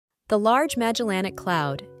The Large Magellanic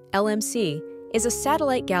Cloud, LMC, is a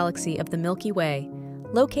satellite galaxy of the Milky Way,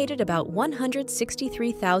 located about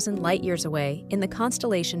 163,000 light-years away in the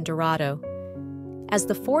constellation Dorado. As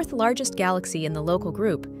the fourth largest galaxy in the local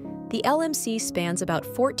group, the LMC spans about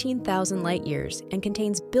 14,000 light-years and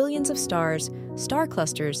contains billions of stars, star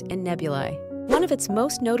clusters, and nebulae. One of its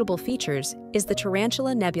most notable features is the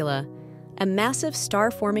Tarantula Nebula, a massive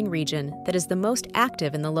star-forming region that is the most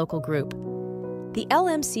active in the local group. The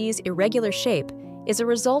LMC's irregular shape is a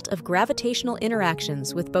result of gravitational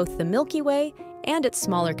interactions with both the Milky Way and its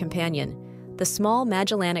smaller companion, the Small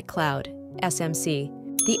Magellanic Cloud, SMC.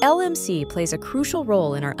 The LMC plays a crucial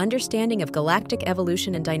role in our understanding of galactic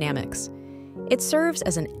evolution and dynamics. It serves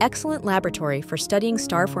as an excellent laboratory for studying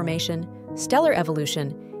star formation, stellar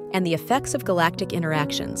evolution, and the effects of galactic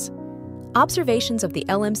interactions. Observations of the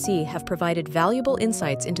LMC have provided valuable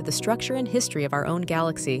insights into the structure and history of our own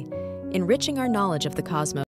galaxy, enriching our knowledge of the cosmos.